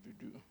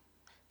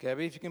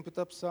Gabby, if you can put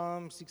up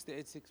Psalm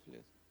 68:6,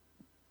 please.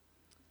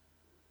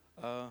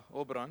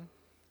 Obron.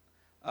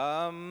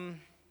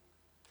 Um,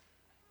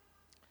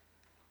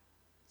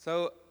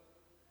 so,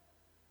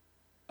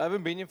 I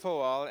haven't been here for a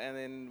while, and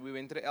then we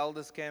went to the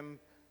elders camp.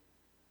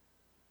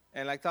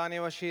 And like Tanya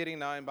was sharing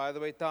now, and by the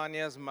way,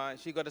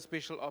 she got a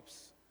special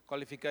ops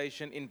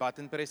qualification in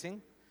button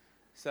pressing.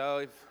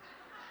 So,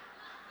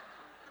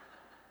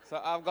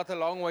 so I've got a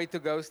long way to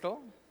go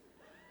still.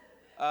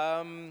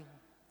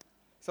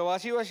 So while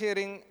she was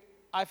sharing,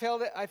 I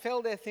felt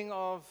that thing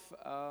of,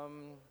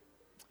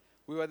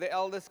 we were the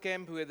elders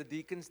camp, we were the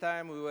deacons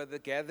time, we were the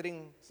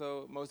gathering.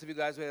 So most of you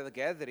guys were at the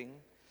gathering.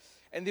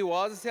 And there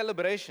was a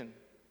celebration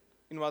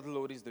in what the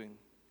Lord is doing.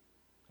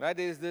 Right?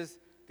 There's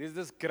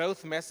this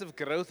growth, massive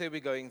growth that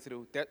we're going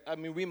through.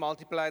 We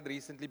multiplied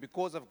recently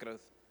because of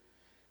growth.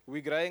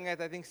 We're growing at,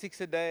 I think, 6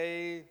 a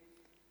day,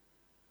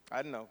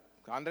 I don't know,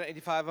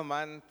 185 a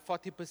month,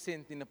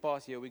 40% in the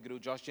past year we grew,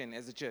 Josh Gen,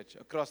 as a church,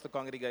 across the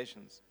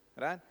congregations.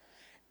 Right?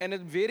 And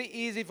it's very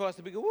easy for us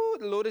to be, oh,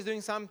 the Lord is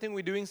doing something,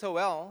 we're doing so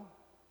well.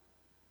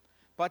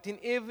 But in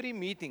every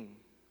meeting,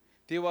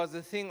 there was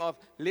a thing of,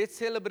 let's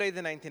celebrate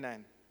the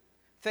 99.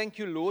 Thank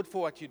you, Lord,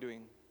 for what you're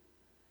doing.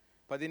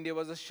 But then there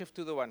was a shift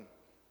to the one,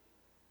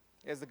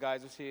 as the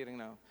guys were sharing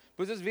now.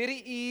 Because it's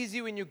very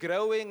easy when you're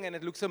growing and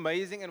it looks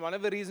amazing. And one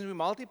of the reasons we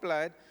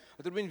multiplied, it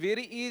would have been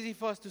very easy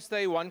for us to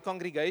stay one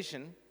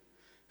congregation,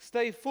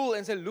 stay full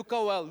and say, look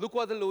how well, look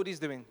what the Lord is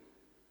doing.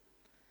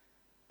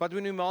 But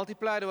when we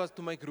multiplied, it was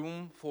to make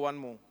room for one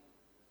more,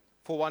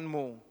 for one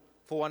more,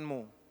 for one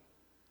more.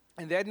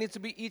 And that needs to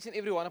be each and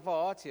every one of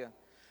our hearts here.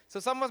 So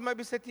some of us might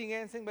be sitting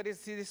here and saying, but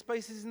there's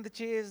spaces in the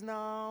chairs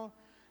now.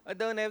 I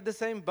don't have the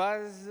same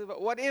buzz,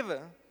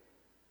 whatever.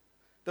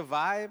 The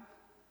vibe.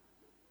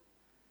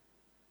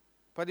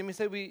 But let me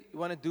say we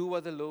want to do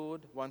what the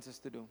Lord wants us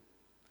to do.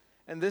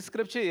 And this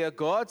scripture here,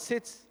 God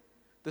sets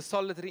the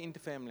solitary into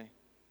family.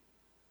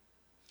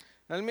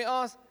 Now let me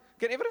ask,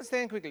 can everyone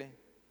stand quickly?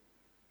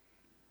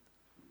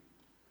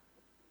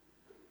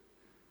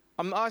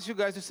 I'm going to ask you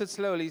guys to sit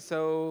slowly.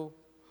 So,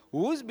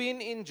 who's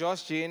been in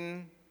Josh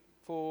Gen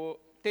for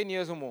 10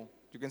 years or more?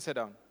 You can sit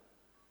down.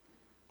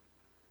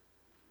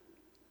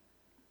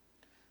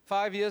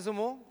 5 years or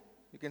more?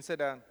 You can sit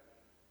down.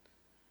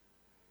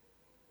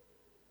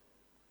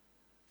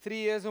 3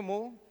 years or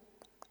more?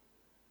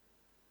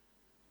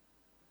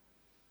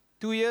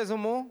 2 years or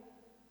more?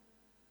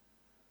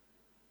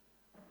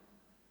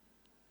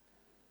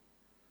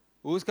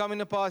 Who's come in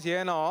the past year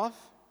and a half?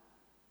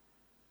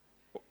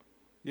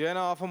 Year and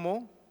a half or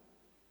more?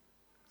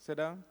 Sit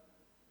down.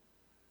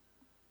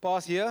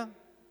 Past year?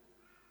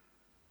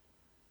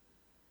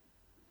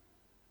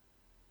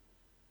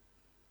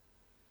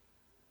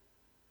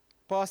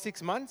 Past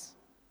 6 months?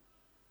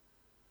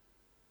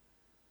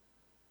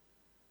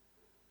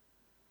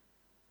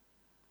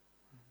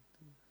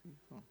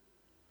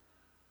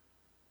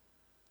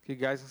 Okay,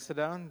 guys, sit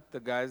down.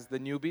 The guys, the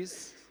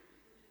newbies.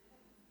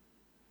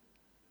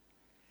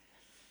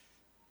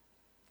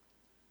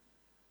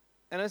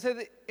 And I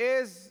said,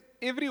 as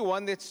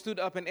everyone that stood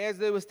up and as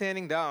they were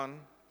standing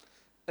down,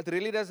 it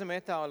really doesn't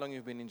matter how long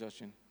you've been in Josh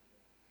Gen.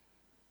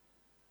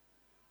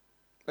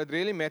 It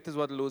really matters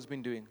what the Lord's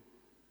been doing.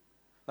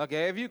 Like,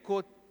 have you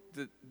caught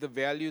the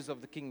values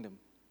of the kingdom?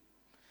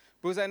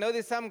 Because I know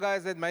there's some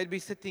guys that might be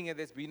sitting here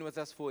that's been with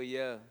us for a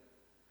year,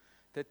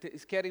 that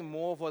is carrying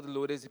more of what the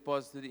Lord has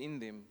deposited in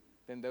them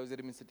than those that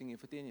have been sitting here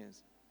for 10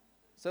 years.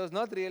 So it's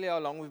not really how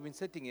long we've been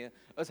sitting here.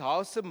 It's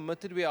how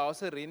submitted we are, how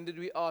surrendered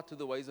we are to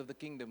the ways of the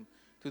kingdom,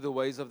 to the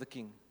ways of the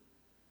King.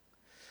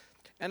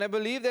 And I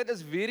believe that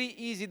it's very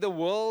easy. The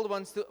world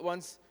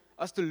wants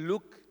us to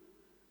look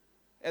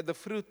at the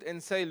fruit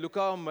and say, look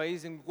how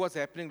amazing, look what's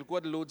happening, look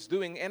what the Lord's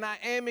doing. And I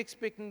am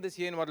expecting this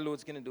year and what the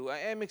Lord's going to do. I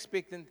am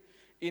expecting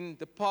in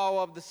the power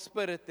of the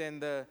Spirit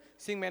and the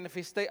seeing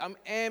manifestation.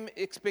 I am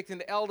expecting,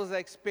 the elders are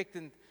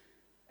expectant.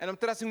 And I'm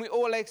trusting we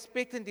all are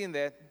expectant in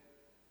that.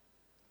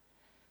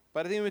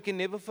 But I think we can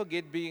never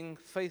forget being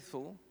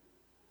faithful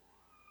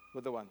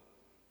with the one.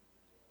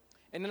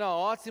 And in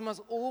our hearts, there must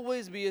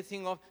always be a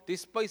thing of,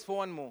 there's space for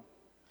one more.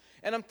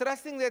 And I'm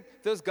trusting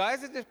that those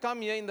guys that have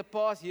come here in the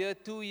past year,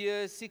 2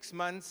 years, 6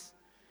 months,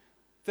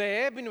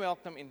 they have been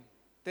welcomed in.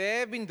 They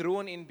have been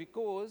drawn in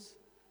because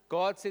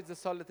God sets the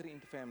solitary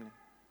into family.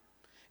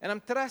 And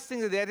I'm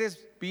trusting that has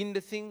been the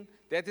thing,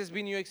 that has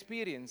been your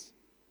experience.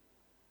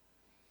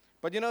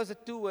 But you know, it's a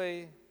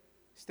two-way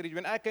street.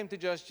 When I came to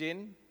Josh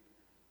Gen,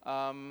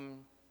 I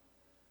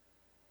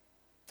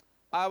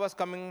was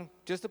coming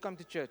just to come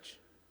to church.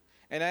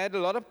 And I had a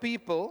lot of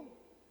people,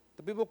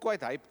 the people were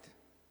quite hyped.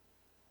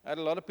 I had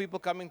a lot of people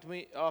coming to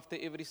me after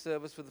every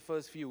service for the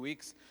first few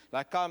weeks,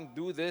 like, come,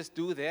 do this,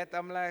 do that.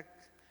 I'm like,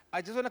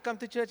 I just want to come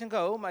to church and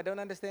go home. I don't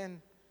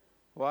understand.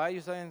 Why are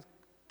you trying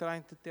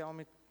to tell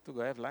me to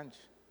go have lunch?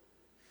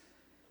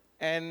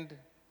 And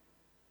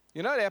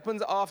you know, it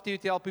happens after you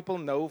tell people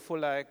no for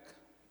like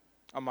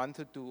a month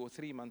or 2 or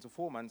 3 months or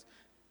 4 months.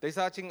 They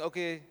start saying,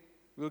 okay,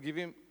 we'll give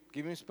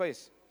him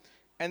space.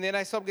 And then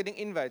I stopped getting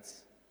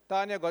invites.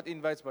 Tanya got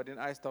invites, but then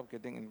I stopped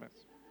getting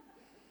invites.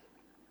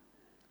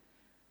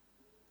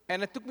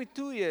 And it took me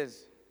 2 years.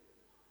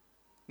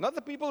 Not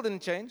the people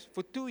didn't change.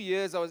 For 2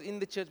 years, I was in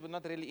the church, but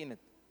not really in it.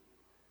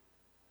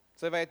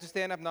 So if I had to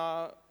stand up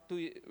now,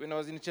 when I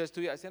was in the church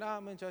 2 years, I said,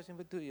 I'm in Josh Gen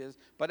for 2 years.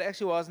 But I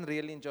actually wasn't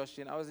really in Josh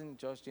Gen. I was in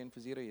Josh Gen for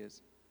 0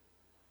 years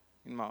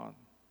in my heart.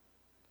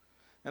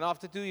 And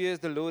after 2 years,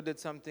 the Lord did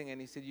something, and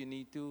He said, you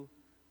need to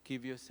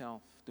give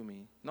yourself to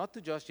me. Not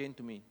to Josh Gen,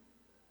 to me.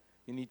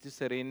 You need to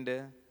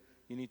surrender.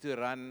 You need to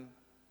run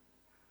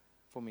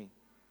for me.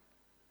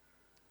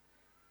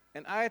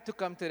 And I had to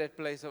come to that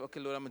place of, okay,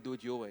 Lord, I'm going to do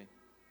it your way.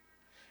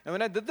 And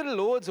when I did the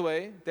Lord's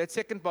way, that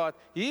second part,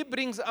 He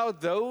brings out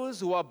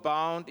those who are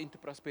bound into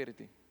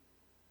prosperity.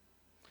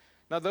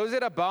 Now, those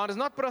that are bound is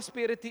not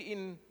prosperity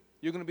in,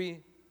 you're going to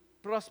be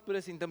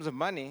prosperous in terms of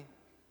money.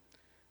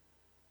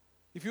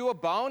 If you are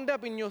bound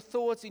up in your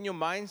thoughts, in your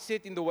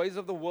mindset, in the ways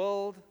of the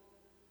world,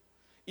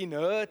 in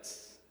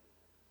hurts,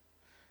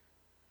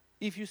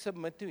 if you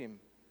submit to Him,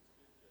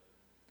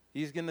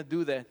 He's going to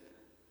do that.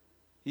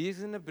 He's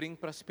going to bring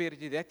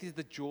prosperity. That is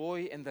the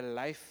joy and the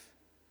life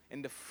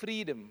and the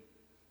freedom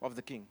of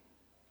the King.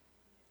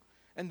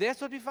 And that's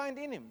what we find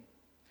in Him.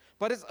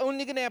 But it's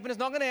only going to happen. It's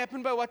not going to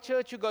happen by what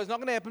church you go. It's not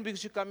going to happen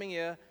because you're coming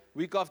here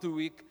week after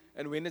week.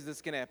 And when is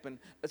this going to happen?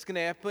 It's going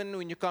to happen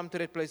when you come to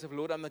that place of,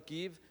 Lord, I'm going to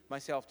give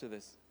myself to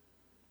this.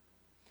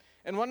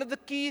 And one of the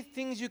key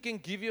things you can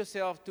give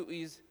yourself to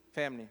is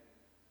family.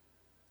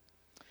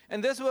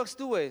 And this works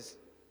two ways.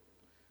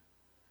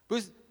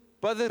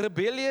 But the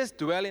rebellious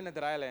dwell in a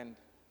dry land.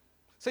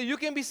 So you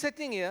can be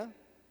sitting here,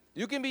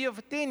 you can be here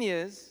for 10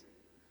 years,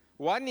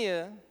 1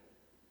 year,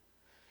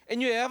 and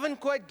you haven't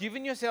quite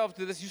given yourself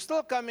to this. You're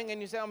still coming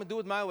and you say, I'm going to do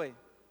it my way.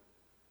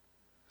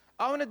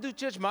 I want to do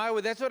church my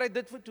way. That's what I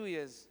did for 2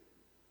 years.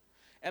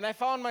 And I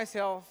found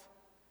myself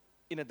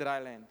in a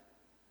dry land.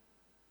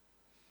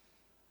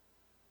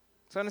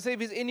 So I'm going to say, if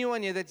there's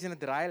anyone here that's in a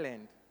dry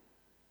land,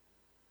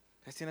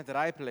 that's in a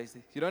dry place,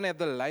 you don't have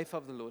the life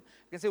of the Lord,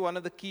 I can say one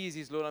of the keys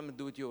is, Lord, I'm going to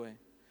do it your way.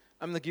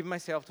 I'm going to give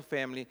myself to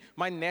family.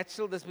 My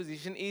natural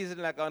disposition isn't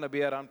like I want to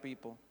be around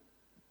people.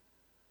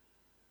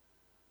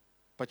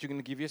 But you're going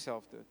to give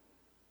yourself to it.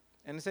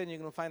 And then you're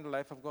going to find the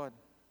life of God.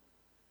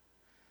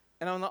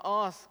 And I want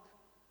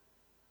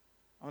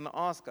to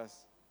ask us,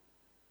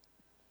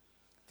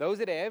 those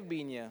that have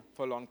been here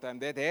for a long time,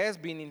 that has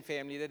been in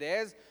family, that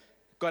has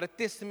got a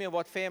testimony of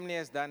what family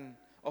has done,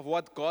 of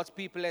what God's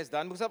people has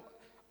done. Because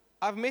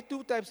I've met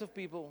two types of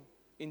people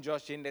in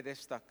Josh Gen that have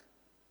stuck.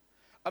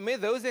 I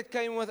met those that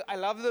came with, I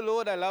love the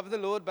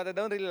Lord, but I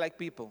don't really like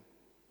people.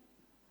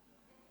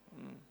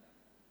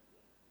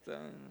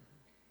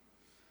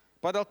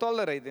 But I'll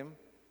tolerate them.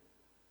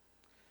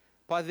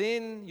 But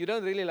then you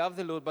don't really love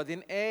the Lord. But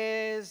then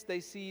as they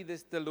see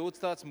this, the Lord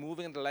starts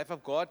moving and the life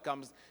of God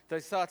comes, they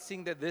start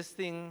seeing that this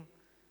thing,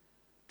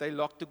 they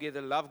lock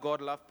together, love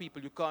God, love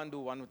people. You can't do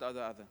one without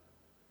the other.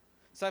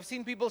 So I've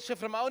seen people shift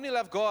from I only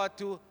love God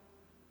to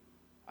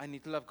I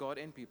need to love God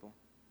and people.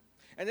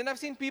 And then I've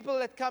seen people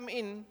that come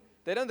in,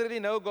 they don't really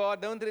know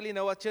God, don't really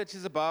know what church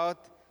is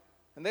about.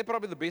 And they're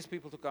probably the best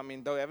people to come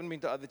in, though I haven't been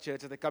to other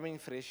churches. They're coming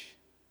fresh.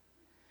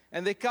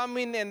 And they come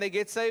in and they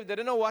get saved. They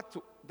don't know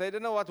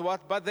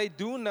what, but they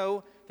do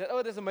know that,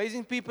 oh, there's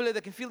amazing people here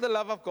that can feel the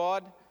love of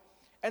God.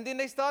 And then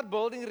they start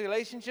building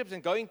relationships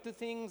and going to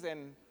things,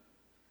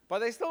 but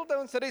they still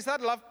don't. So they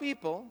start love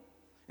people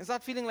and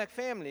start feeling like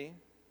family.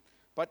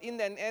 But in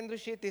the end, Andrew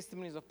shared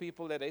testimonies of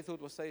people that they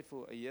thought was saved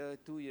for a year,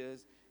 2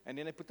 years, and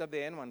then they put up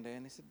their hand one day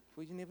and they said,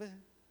 well, you never,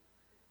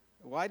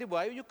 why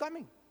are you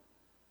coming?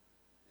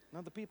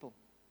 Not the people.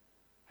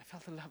 I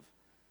felt the love.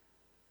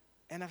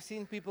 And I've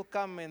seen people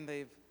come and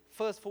they've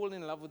first fallen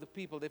in love with the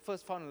people. They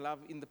first found love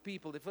in the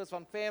people. They first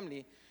found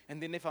family,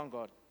 and then they found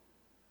God.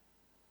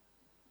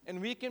 And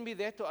we can be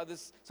there to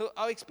others. So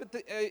our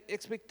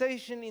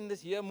expectation in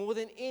this year, more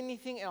than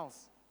anything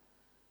else,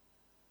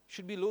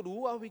 should be, Lord,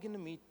 who are we going to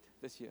meet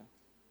this year?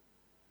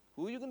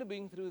 Who are you going to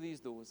bring through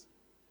these doors?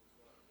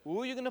 Who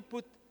are you going to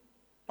put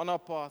on our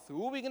path?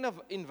 Who are we going to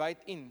invite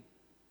in?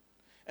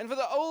 And for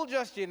the old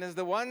Josh Geners,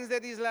 the ones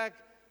that is like,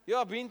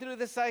 yo, I've been through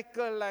the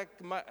cycle, like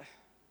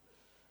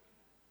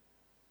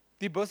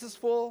the bus is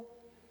full.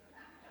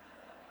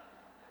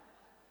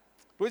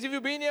 Because if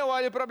you've been here a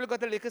while, you probably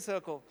got a liquor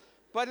circle.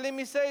 But let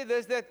me say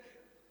this, that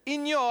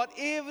in your heart,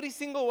 every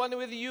single one,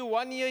 whether you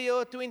 1 year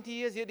or 20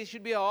 years here, there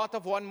should be a heart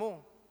of one more.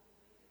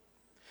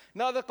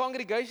 Now, the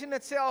congregation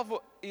itself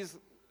is,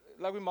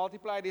 like we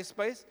multiplied this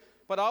space,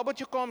 but how about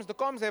your comms? The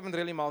comms haven't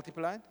really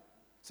multiplied.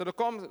 So the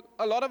comms,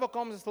 a lot of our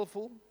comms are still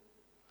full.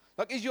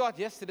 Like, is your heart,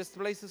 yes, this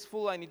place is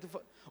full, I need to,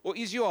 or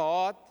is your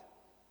heart,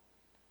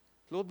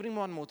 Lord, bring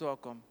one more to our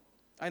comm.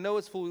 I know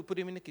it's full, we'll put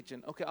him in the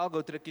kitchen. Okay, I'll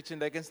go to the kitchen,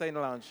 they can stay in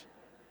the lounge.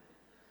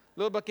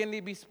 Lord, but can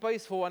there be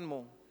space for one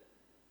more?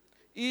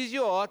 Is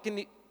your heart,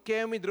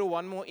 can we draw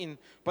one more in?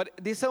 But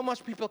there's so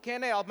much people,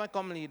 can I help my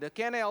comm leader?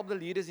 Can I help the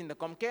leaders in the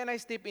comm? Can I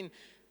step in?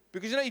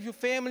 Because if you're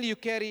family, you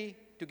carry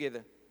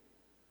together.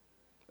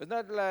 It's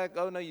not like,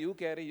 oh no, you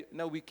carry,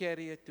 no, we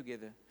carry it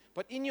together.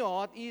 But in your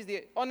heart, is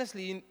there,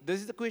 honestly, this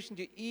is the question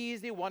to you,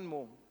 is there one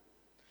more?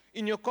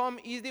 In your comm,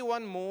 is there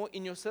one more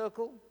in your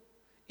circle?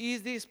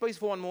 Is there space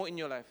for one more in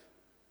your life?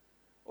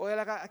 Or you're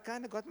like, I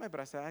kind of got my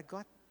brother. I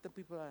got the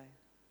people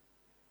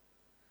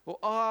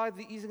Or is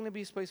there going to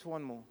be space for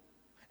one more?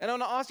 And I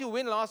want to ask you,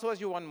 when last was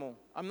you one more?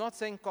 I'm not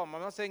saying come.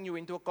 I'm not saying you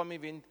went to a come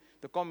event,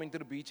 to come into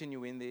the beach and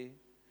you went there.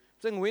 I'm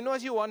saying, when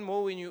was you one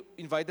more when you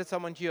invited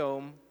someone to your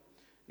home,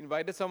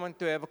 invited someone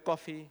to have a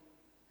coffee,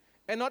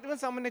 and not even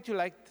someone that you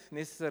liked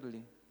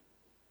necessarily?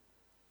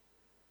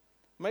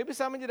 Maybe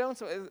someone you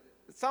don't.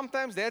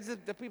 Sometimes that's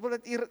the people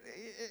that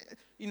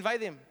invite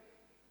them.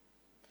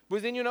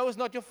 Because then you know it's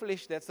not your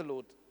flesh, that's the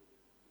Lord.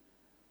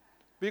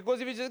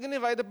 Because if you're just going to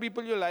invite the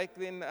people you like,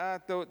 then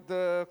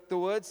the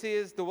word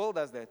says the world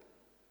does that.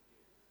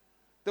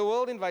 The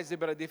world invites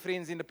their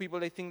friends in, the people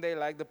they think they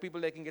like, the people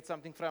they can get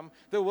something from.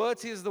 The word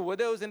says the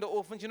widows and the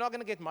orphans, you're not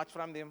going to get much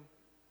from them.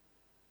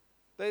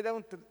 They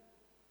don't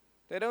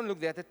look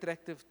that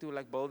attractive to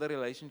like build a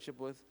relationship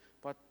with,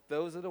 but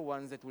those are the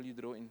ones that will you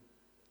draw in.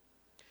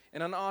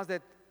 And I ask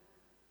that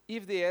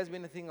if there has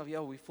been a thing of,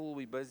 we're full,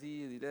 we're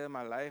busy,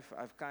 my life,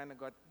 I've kind of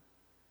got,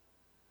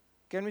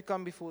 can we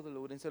come before the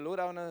Lord and say, Lord,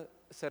 I want to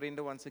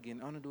surrender once again.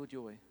 I want to do it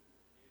your way.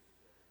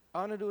 I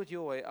want to do it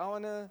your way.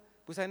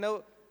 Because I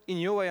know in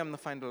your way I'm going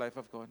to find the life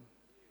of God.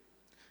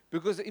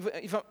 Because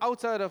if I'm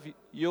outside of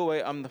your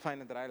way, I'm going to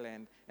find a dry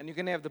land. And you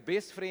can have the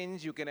best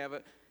friends, you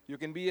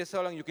can be here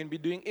so long, you can be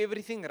doing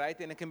everything right,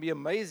 and it can be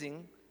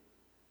amazing,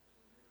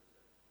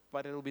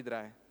 but it'll be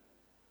dry.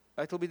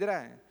 It'll be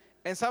dry.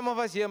 And some of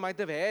us here might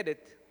have had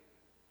it.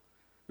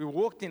 We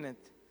walked in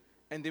it,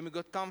 and then we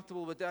got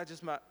comfortable with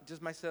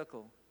just my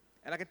circle.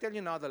 And I can tell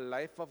you now, the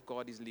life of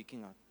God is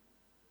leaking out.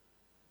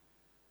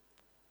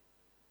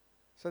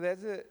 So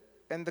that's it.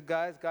 And the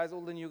guys,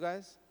 all the new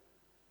guys,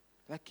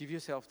 like, give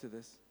yourself to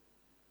this.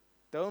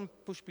 Don't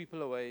push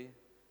people away.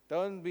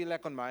 Don't be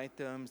like on my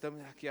terms. Don't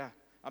be like,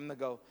 I'm going to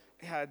go.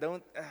 I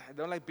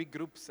don't like big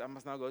groups. I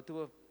must now go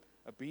to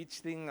a beach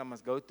thing. I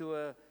must go to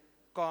a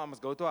car. I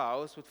must go to a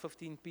house with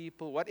 15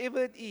 people.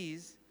 Whatever it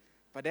is,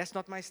 but that's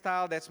not my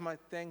style.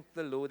 Thank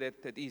the Lord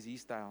that is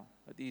His style.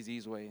 That is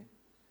His way.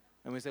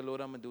 And we say, Lord,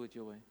 I'm going to do it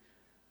your way.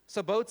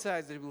 So both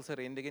sides will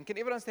surrender again. Can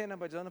everyone stand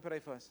up? I just want to pray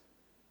first.